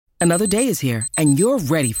Another day is here, and you're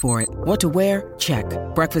ready for it. What to wear? Check.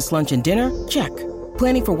 Breakfast, lunch, and dinner? Check.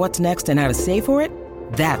 Planning for what's next and how to save for it?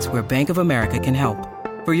 That's where Bank of America can help.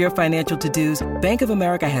 For your financial to-dos, Bank of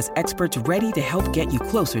America has experts ready to help get you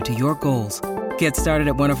closer to your goals. Get started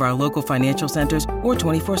at one of our local financial centers or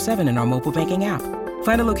 24/7 in our mobile banking app.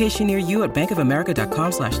 Find a location near you at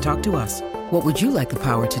bankofamerica.com/talktous. What would you like the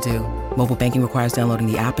power to do? Mobile banking requires downloading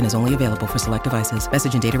the app and is only available for select devices.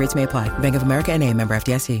 Message and data rates may apply. Bank of America N.A., member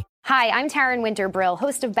FDIC. Hi, I'm Taryn Winter-Brill,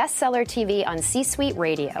 host of Bestseller TV on C-Suite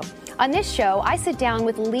Radio. On this show, I sit down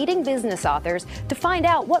with leading business authors to find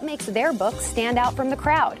out what makes their books stand out from the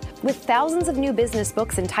crowd. With thousands of new business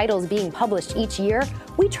books and titles being published each year,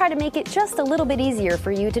 we try to make it just a little bit easier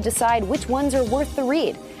for you to decide which ones are worth the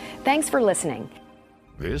read. Thanks for listening.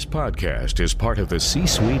 This podcast is part of the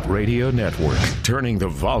C-Suite Radio Network, turning the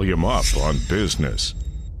volume up on business.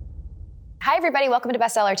 Hi, everybody. Welcome to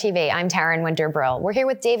Bestseller TV. I'm Taryn Winter-Brill. We're here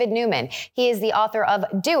with David Newman. He is the author of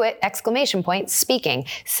Do It! Speaking,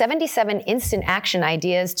 77 instant action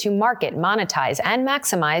ideas to market, monetize, and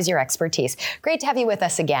maximize your expertise. Great to have you with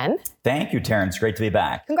us again. Thank you, Taryn. It's great to be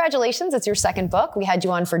back. Congratulations. It's your second book. We had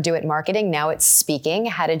you on for Do It! Marketing. Now it's speaking.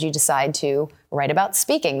 How did you decide to write about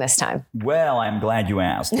speaking this time? Well, I'm glad you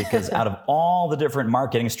asked, because out of all the different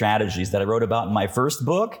marketing strategies that I wrote about in my first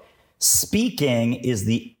book, speaking is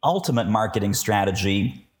the ultimate marketing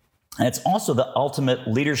strategy, and it's also the ultimate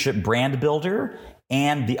leadership brand builder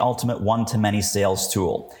and the ultimate one-to-many sales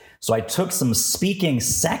tool. So I took some speaking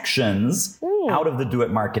sections out of the Do It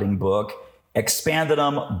Marketing book, expanded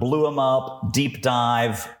them, blew them up, deep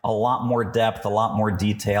dive, a lot more depth, a lot more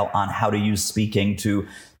detail on how to use speaking to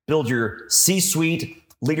build your C-suite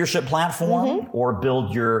leadership platform or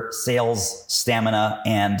build your sales stamina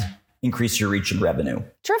and increase your reach and revenue.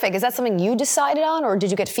 Terrific. Is that something you decided on, or did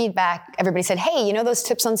you get feedback? Everybody said, hey, you know those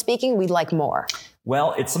tips on speaking? We'd like more.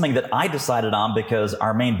 Well, it's something that I decided on because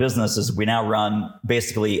our main business is we now run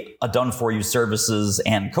basically a done-for-you services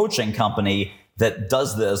and coaching company that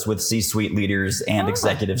does this with C-suite leaders and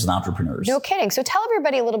executives and entrepreneurs. No kidding. So tell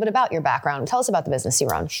everybody a little bit about your background. Tell us about the business you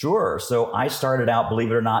run. Sure. So I started out, believe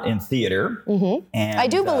it or not, in theater. And I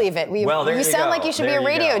do believe it. You sound like you should be a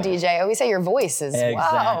radio DJ. I always say your voice is,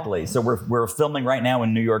 exactly. Wow. So we're filming right now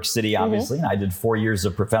in New York City, obviously. And I did 4 years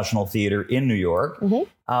of professional theater in New York.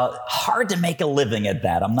 Hard to make a living at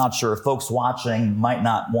that. I'm not sure if folks watching might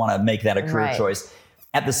not want to make that a career choice.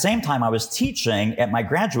 At the same time, I was teaching at my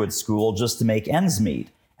graduate school just to make ends meet.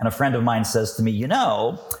 And a friend of mine says to me, you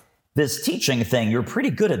know, this teaching thing, you're pretty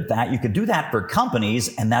good at that. You could do that for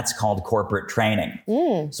companies, and that's called corporate training.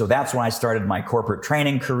 So that's when I started my corporate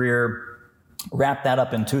training career, wrapped that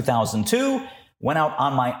up in 2002, went out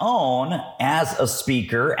on my own as a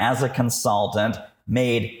speaker, as a consultant,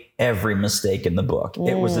 made every mistake in the book.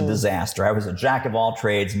 It was a disaster. I was a jack of all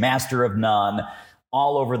trades, master of none,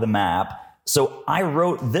 all over the map. So I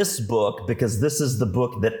wrote this book because this is the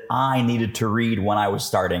book that I needed to read when I was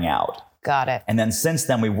starting out. Got it. And then since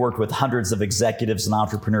then, we've worked with hundreds of executives and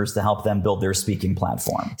entrepreneurs to help them build their speaking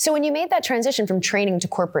platform. So when you made that transition from training to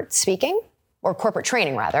corporate speaking, or corporate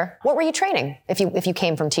training rather, what were you training if you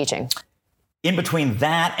came from teaching? In between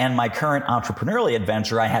that and my current entrepreneurial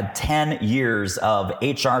adventure, I had 10 years of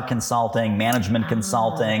HR consulting, management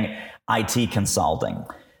consulting, IT consulting.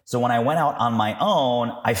 So when I went out on my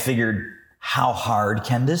own, I figured, how hard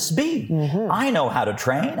can this be? I know how to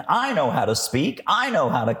train. I know how to speak. I know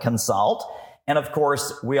how to consult. And of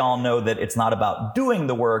course, we all know that it's not about doing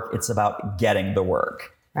the work. It's about getting the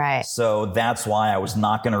work. Right. So that's why I was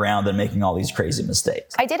knocking around and making all these crazy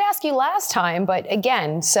mistakes. I did ask you last time, but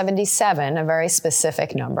again, 77, a very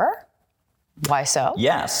specific number. Why so?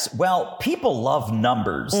 Yes. Well, people love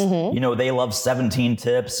numbers. You know, they love 17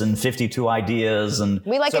 tips and 52 ideas. And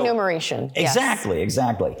we like enumeration. Exactly,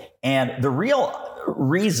 exactly. And the real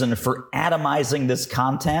reason for atomizing this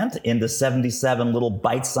content into 77 little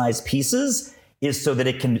bite-sized pieces is so that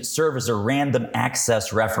it can serve as a random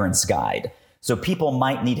access reference guide. So people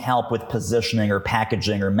might need help with positioning or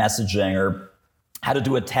packaging or messaging or how to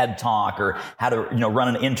do a TED Talk or how to,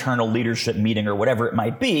 run an internal leadership meeting or whatever it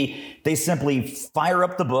might be. They simply fire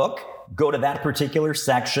up the book, go to that particular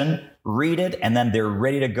section, read it, and then they're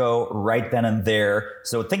ready to go right then and there.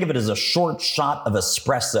 So think of it as a short shot of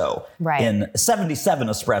espresso, in 77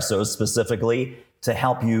 espressos specifically, to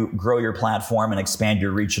help you grow your platform and expand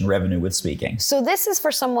your reach and revenue with speaking. So this is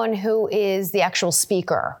for someone who is the actual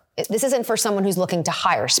speaker. This isn't for someone who's looking to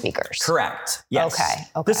hire speakers. Correct. Yes.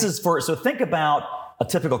 Okay. This is so think about a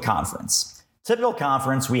typical conference. Typical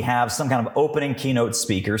conference, we have some kind of opening keynote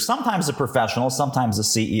speaker, sometimes a professional, sometimes a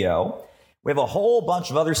CEO. We have a whole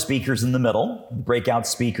bunch of other speakers in the middle, breakout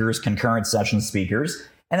speakers, concurrent session speakers.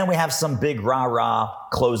 And then we have some big rah-rah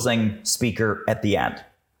closing speaker at the end.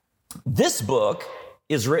 This book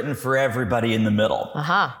is written for everybody in the middle.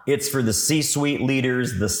 It's for the C-suite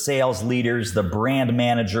leaders, the sales leaders, the brand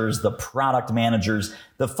managers, the product managers,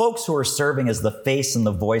 the folks who are serving as the face and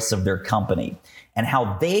the voice of their company, and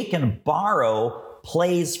how they can borrow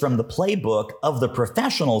plays from the playbook of the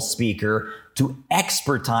professional speaker to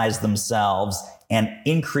expertise themselves and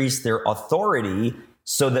increase their authority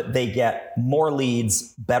so that they get more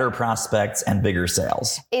leads, better prospects, and bigger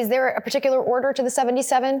sales. Is there a particular order to the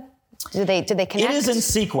 77? Do they connect? It is in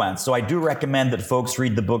sequence. So I do recommend that folks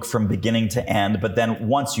read the book from beginning to end. But then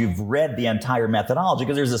once you've read the entire methodology,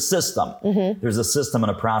 because there's a system, there's a system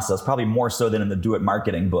and a process, probably more so than in the Do It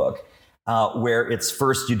Marketing book, where it's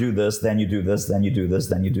first you do this, then you do this, then you do this,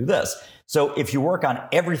 then you do this. So if you work on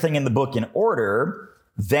everything in the book in order,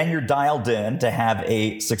 then you're dialed in to have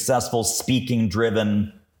a successful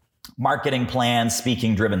speaking-driven marketing plan,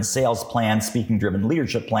 speaking-driven sales plan, speaking-driven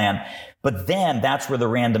leadership plan. But then that's where the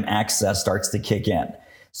random access starts to kick in.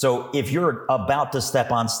 So if you're about to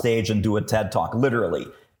step on stage and do a TED Talk, literally,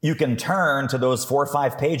 you can turn to those 4 or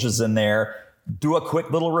 5 pages in there, do a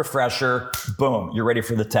quick little refresher, boom, you're ready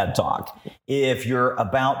for the TED Talk. If you're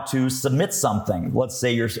about to submit something, let's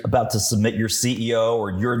say you're about to submit your CEO,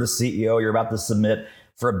 or you're the CEO, you're about to submit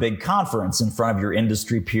for a big conference in front of your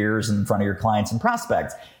industry peers and in front of your clients and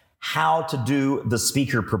prospects, how to do the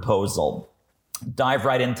speaker proposal. Dive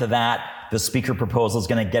right into that. The speaker proposal is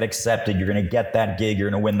going to get accepted. You're going to get that gig.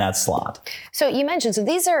 You're going to win that slot. So you mentioned, so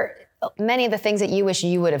these are many of the things that you wish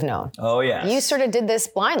you would have known. Oh, yes. You sort of did this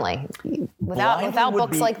blindly, without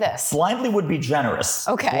books like this. Blindly would be generous.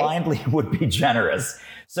 Okay. Blindly would be generous.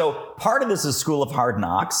 So part of this is School of Hard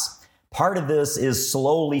Knocks. Part of this is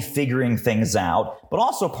slowly figuring things out, but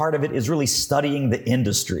also part of it is really studying the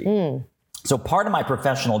industry. So part of my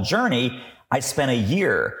professional journey, I spent a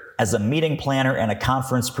year as a meeting planner and a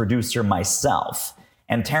conference producer myself.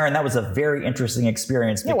 And Taryn, that was a very interesting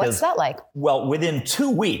experience. Yeah, what's that like? Well, within 2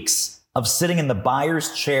 weeks of sitting in the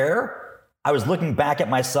buyer's chair, I was looking back at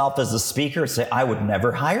myself as a speaker and say, I would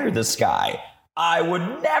never hire this guy. I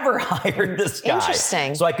would never hire this guy.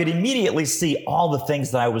 Interesting. So I could immediately see all the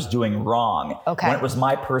things that I was doing wrong. Okay. When it was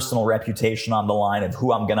my personal reputation on the line of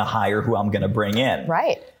who I'm going to hire, who I'm going to bring in.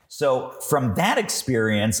 Right. So from that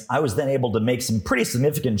experience, I was then able to make some pretty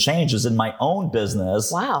significant changes in my own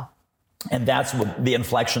business. Wow. And that's what the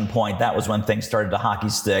inflection point, that was when things started to hockey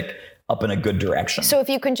stick up in a good direction. So if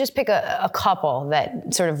you can just pick a couple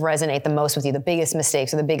that sort of resonate the most with you, the biggest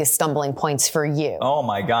mistakes or the biggest stumbling points for you. Oh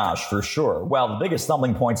my gosh, for sure. Well, the biggest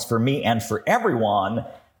stumbling points for me and for everyone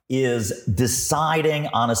is deciding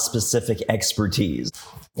on a specific expertise.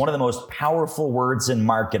 One of the most powerful words in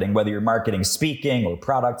marketing, whether you're marketing speaking or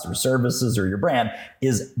products or services or your brand,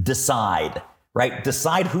 is decide, right?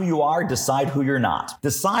 Decide who you are, decide who you're not.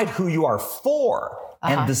 Decide who you are for.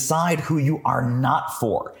 And decide who you are not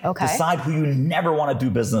for. Okay. Decide who you never want to do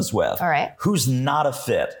business with. All right. Who's not a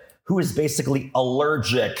fit. Who is basically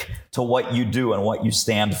allergic to what you do and what you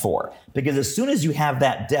stand for. Because as soon as you have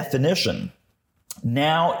that definition,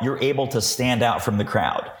 now you're able to stand out from the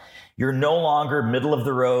crowd. You're no longer middle of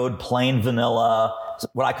the road, plain vanilla,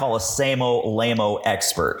 what I call a same-o, lame-o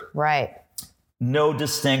expert. Right. No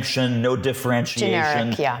distinction, no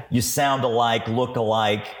differentiation. Generic, yeah. You sound alike, look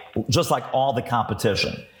alike, just like all the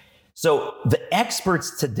competition. So the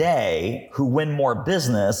experts today who win more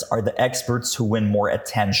business are the experts who win more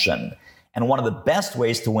attention. And one of the best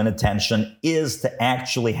ways to win attention is to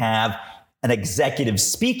actually have an executive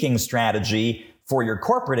speaking strategy for your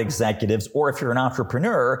corporate executives, or if you're an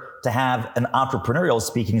entrepreneur, to have an entrepreneurial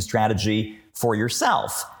speaking strategy for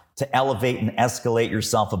yourself, to elevate and escalate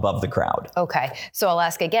yourself above the crowd. Okay. So I'll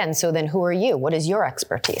ask again. So then who are you? What is your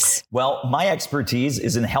expertise? Well, my expertise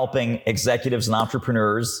is in helping executives and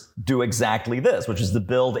entrepreneurs do exactly this, which is to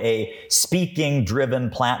build a speaking-driven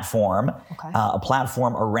platform, a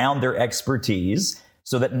platform around their expertise,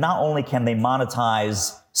 so that not only can they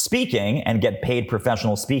monetize speaking and get paid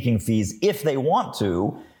professional speaking fees if they want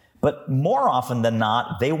to, but more often than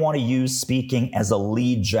not, they want to use speaking as a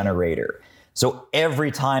lead generator. So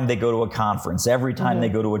every time they go to a conference, every time they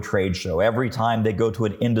go to a trade show, every time they go to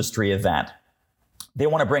an industry event, they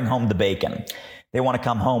want to bring home the bacon. They want to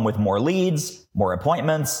come home with more leads, more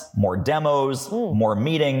appointments, more demos, more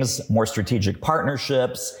meetings, more strategic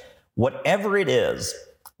partnerships, whatever it is.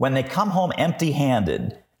 When they come home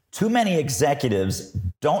empty-handed, too many executives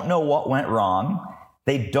don't know what went wrong,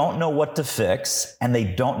 they don't know what to fix, and they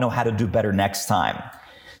don't know how to do better next time.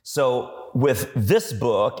 So with this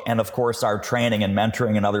book, and of course our training and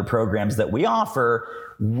mentoring and other programs that we offer,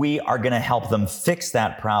 we are going to help them fix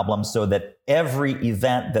that problem so that every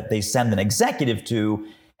event that they send an executive to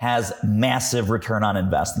has massive return on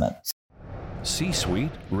investment.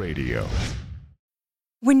 C-Suite Radio.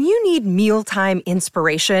 When you need mealtime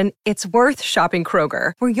inspiration, it's worth shopping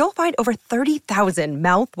Kroger, where you'll find over 30,000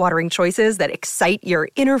 mouth-watering choices that excite your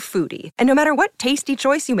inner foodie. And no matter what tasty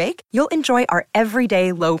choice you make, you'll enjoy our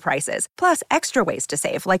everyday low prices, plus extra ways to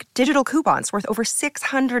save, like digital coupons worth over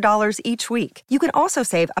 $600 each week. You can also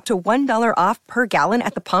save up to $1 off per gallon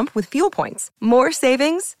at the pump with fuel points. More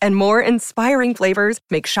savings and more inspiring flavors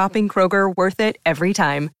make shopping Kroger worth it every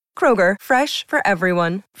time. Kroger, fresh for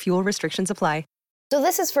everyone. Fuel restrictions apply. So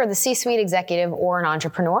this is for the C-suite executive or an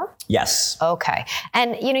entrepreneur? Yes. Okay.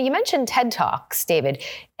 And, you mentioned TED Talks, David,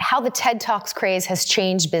 how the TED Talks craze has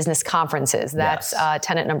changed business conferences. That's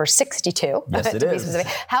tenet number 62. Yes, it is.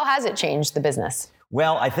 How has it changed the business?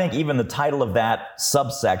 Well, I think even the title of that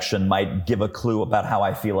subsection might give a clue about how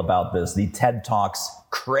I feel about this. The TED Talks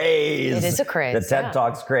craze. It is a craze. The TED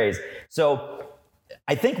Talks craze. So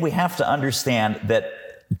I think we have to understand that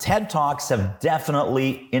TED Talks have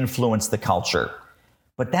definitely influenced the culture.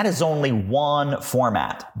 But that is only one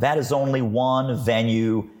format. That is only one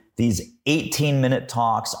venue. These 18-minute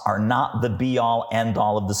talks are not the be-all,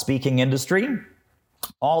 end-all of the speaking industry.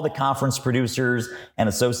 All the conference producers and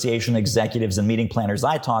association executives and meeting planners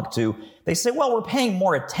I talk to, they say, well, we're paying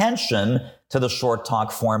more attention to the short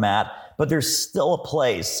talk format, but there's still a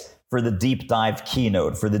place for the deep dive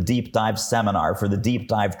keynote, for the deep dive seminar, for the deep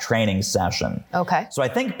dive training session. Okay. So I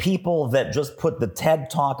think people that just put the TED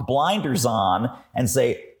Talk blinders on and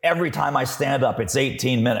say, every time I stand up, it's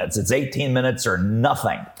 18 minutes. It's 18 minutes or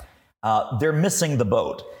nothing. They're missing the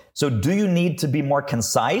boat. So do you need to be more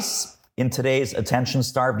concise in today's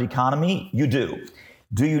attention-starved economy? You do.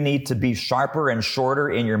 Do you need to be sharper and shorter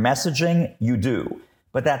in your messaging? You do.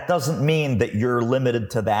 But that doesn't mean that you're limited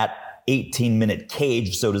to that 18-minute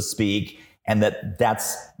cage, so to speak, and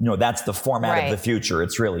that's the format of the future.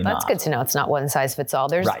 It's really not. That's good to know. It's not one size fits all.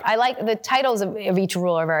 Right. I like the titles of each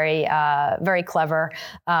rule are very, very clever.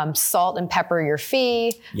 Salt and pepper your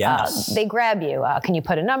fee. Yes. They grab you. Can you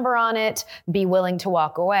put a number on it? Be willing to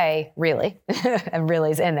walk away. Really. And really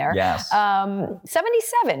is in there. Yes.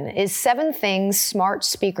 77 is 7 things smart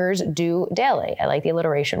speakers do daily. I like the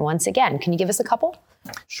alliteration once again. Can you give us a couple?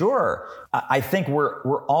 Sure. I think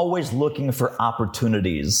we're always looking for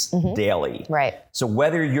opportunities daily. Right. So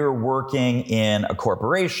whether you're working in a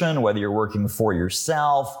corporation, whether you're working for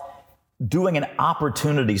yourself, doing an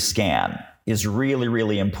opportunity scan is really,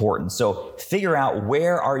 really important. So figure out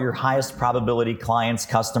where are your highest probability clients,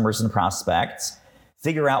 customers, and prospects.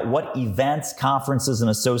 Figure out what events, conferences, and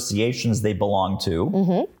associations they belong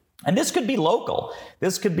to. And this could be local.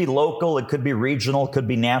 This could be local. It could be regional. It could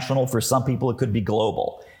be national. For some people, it could be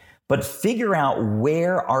global. But figure out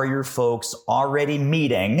where are your folks already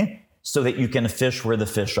meeting so that you can fish where the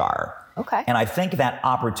fish are. Okay. And I think that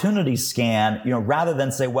opportunity scan, rather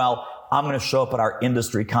than say, well, I'm going to show up at our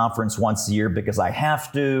industry conference once a year because I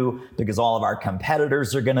have to, because all of our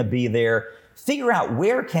competitors are going to be there. Figure out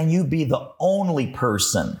where can you be the only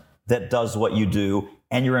person that does what you do,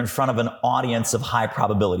 and you're in front of an audience of high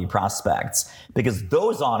probability prospects, because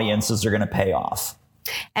those audiences are going to pay off.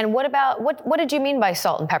 And what about, what did you mean by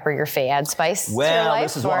salt and pepper your fee? Add spice to your life?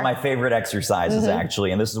 This is one of my favorite exercises,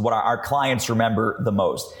 actually, and this is what our clients remember the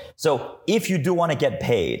most. So if you do want to get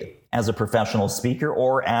paid as a professional speaker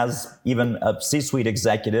or as even a C-suite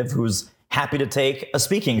executive who's happy to take a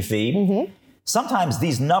speaking fee, sometimes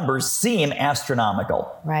these numbers seem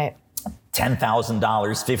astronomical. Right. $10,000,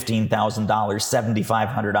 $15,000,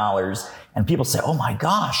 $7,500. And people say, oh my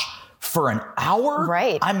gosh, for an hour?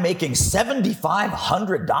 Right. I'm making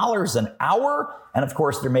 $7,500 an hour? And of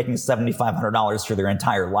course, they're making $7,500 for their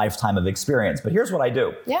entire lifetime of experience. But here's what I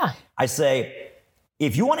do. Yeah. I say,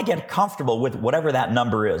 if you want to get comfortable with whatever that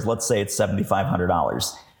number is, let's say it's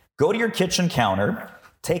 $7,500, go to your kitchen counter,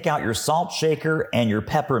 take out your salt shaker and your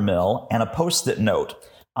pepper mill and a Post-it note.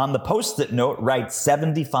 On the Post-it note, write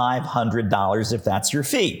 $7,500 if that's your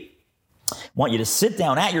fee. I want you to sit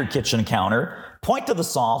down at your kitchen counter, point to the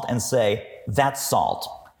salt and say, that's salt.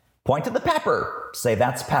 Point to the pepper, say,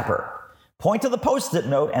 that's pepper. Point to the Post-it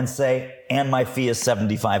note and say, and my fee is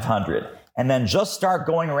 $7,500. And then just start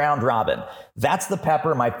going around robin. That's the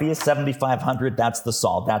pepper, my fee is $7,500, that's the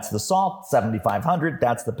salt. That's the salt, $7,500,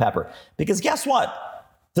 that's the pepper. Because guess what?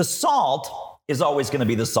 The salt is always going to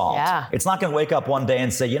be the salt. Yeah. It's not going to wake up one day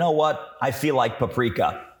and say, you know what? I feel like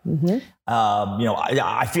paprika.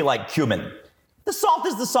 I feel like cumin. The salt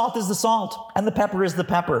is the salt is the salt, and the pepper is the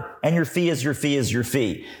pepper, and your fee is your fee is your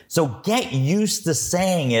fee. So get used to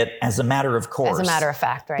saying it as a matter of course. As a matter of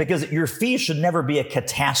fact, right? Because your fee should never be a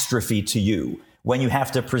catastrophe to you. when you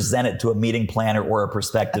have to present it to a meeting planner or a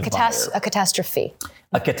prospective buyer. A catastrophe.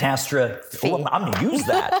 A catastrophe. Oh, I'm going to use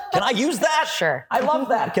that. Can I use that? Sure. I love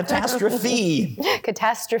that. Catastrophe.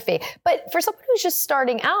 Catastrophe. But for someone who's just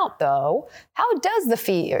starting out, though, how does the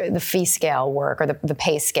fee scale work, or the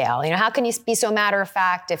pay scale? How can you be so matter of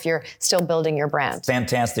fact if you're still building your brand?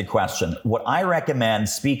 Fantastic question. What I recommend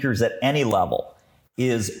speakers at any level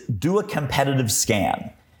is do a competitive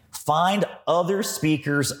scan. Find other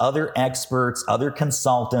speakers, other experts, other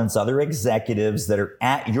consultants, other executives that are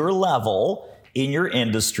at your level in your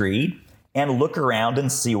industry, and look around and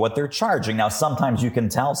see what they're charging. Now, sometimes you can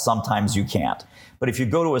tell, sometimes you can't. But if you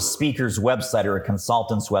go to a speaker's website or a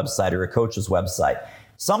consultant's website or a coach's website,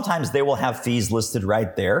 sometimes they will have fees listed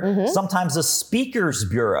right there. Mm-hmm. Sometimes a speaker's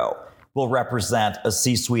bureau will represent a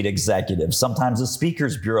C-suite executive. Sometimes a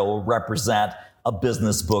speaker's bureau will represent a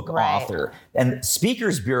business book author. And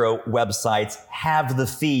speakers bureau websites have the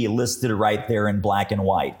fee listed right there in black and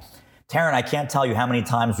white. Taryn, I can't tell you how many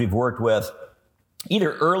times we've worked with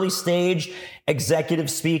either early stage executive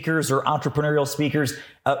speakers or entrepreneurial speakers,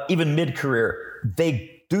 even mid-career.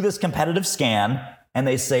 They do this competitive scan and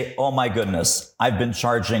they say, oh my goodness, I've been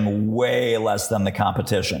charging way less than the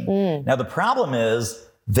competition. Now, the problem is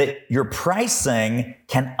that your pricing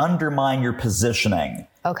can undermine your positioning.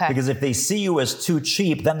 Okay. Because if they see you as too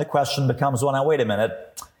cheap, then the question becomes, well, now wait a minute,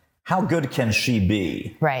 how good can she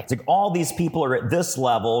be? Right. It's like all these people are at this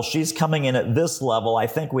level. She's coming in at this level. I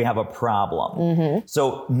think we have a problem. Mm-hmm.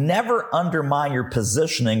 So never undermine your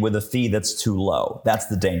positioning with a fee that's too low. That's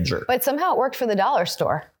the danger. But somehow it worked for the dollar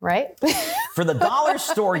store, right? For the dollar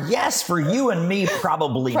store, yes. For you and me,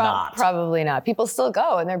 probably not. Probably not. People still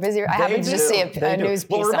go and they're busy. I happened to just see a news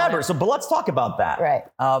piece. Well, remember, but let's talk about that. Right.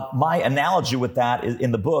 My analogy with that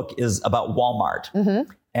in the book is about Walmart.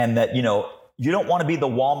 Mm-hmm. And that, you don't want to be the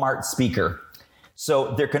Walmart speaker.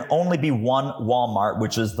 So there can only be one Walmart,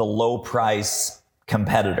 which is the low price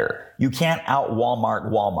competitor. You can't out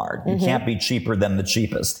Walmart. You mm-hmm. can't be cheaper than the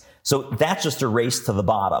cheapest. So that's just a race to the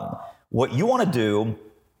bottom. What you want to do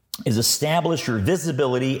is establish your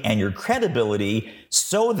visibility and your credibility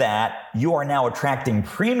so that you are now attracting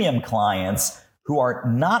premium clients who are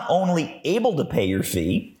not only able to pay your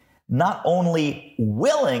fee, not only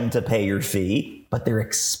willing to pay your fee, but they're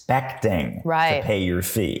expecting to pay your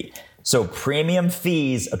fee. So premium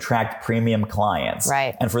fees attract premium clients.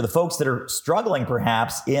 Right. And for the folks that are struggling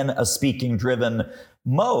perhaps in a speaking driven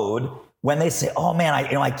mode, when they say, oh man,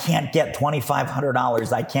 I can't get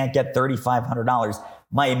 $2,500, I can't get $3,500,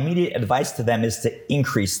 my immediate advice to them is to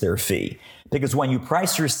increase their fee. Because when you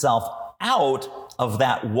price yourself out of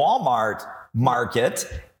that Walmart market,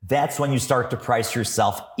 that's when you start to price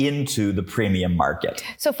yourself into the premium market.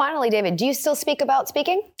 So finally, David, do you still speak about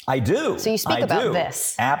speaking? I do. So you speak about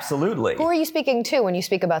this? Absolutely. Who are you speaking to when you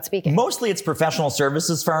speak about speaking? Mostly it's professional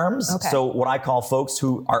services firms. Okay. So what I call folks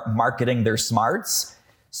who are marketing their smarts.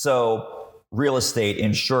 So real estate,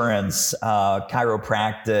 insurance,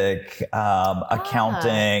 chiropractic,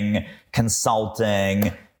 accounting,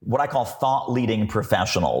 consulting, what I call thought leading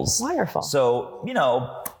professionals. Wonderful. So,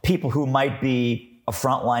 people who might be a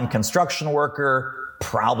frontline construction worker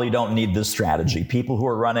probably don't need this strategy. People who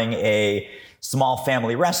are running a small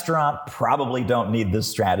family restaurant probably don't need this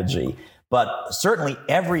strategy. But certainly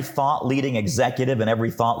every thought leading executive and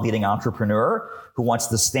every thought leading entrepreneur who wants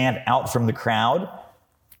to stand out from the crowd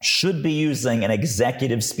should be using an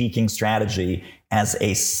executive speaking strategy as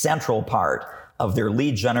a central part of their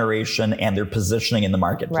lead generation and their positioning in the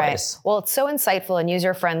marketplace. Right. Well, it's so insightful and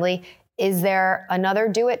user friendly. Is there another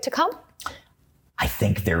Do It to come? I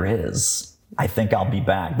think there is. I think I'll be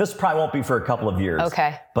back. This probably won't be for a couple of years.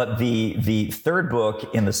 Okay. But the third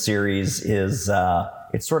book in the series is,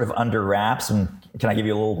 it's sort of under wraps. And can I give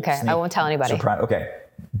you a little Okay, I won't tell anybody. Surprise? Okay.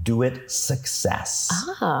 Do It Success.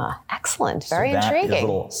 Ah, excellent. Very intriguing. That is a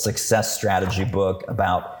little success strategy book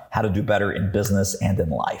about how to do better in business and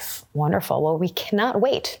in life. Wonderful. Well, we cannot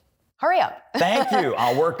wait. Hurry up. Thank you.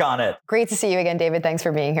 I'll work on it. Great to see you again, David. Thanks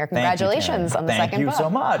for being here. Congratulations on the second book. Thank you so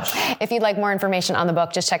much. If you'd like more information on the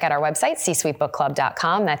book, just check out our website,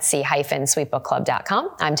 c-suitebookclub.com. That's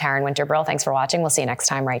c-suitebookclub.com. I'm Taryn Winterbrill. Thanks for watching. We'll see you next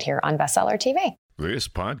time right here on Bestseller TV. This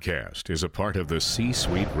podcast is a part of the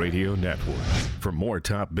C-Suite Radio Network. For more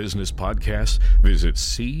top business podcasts, visit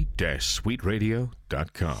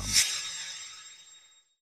c-suiteradio.com.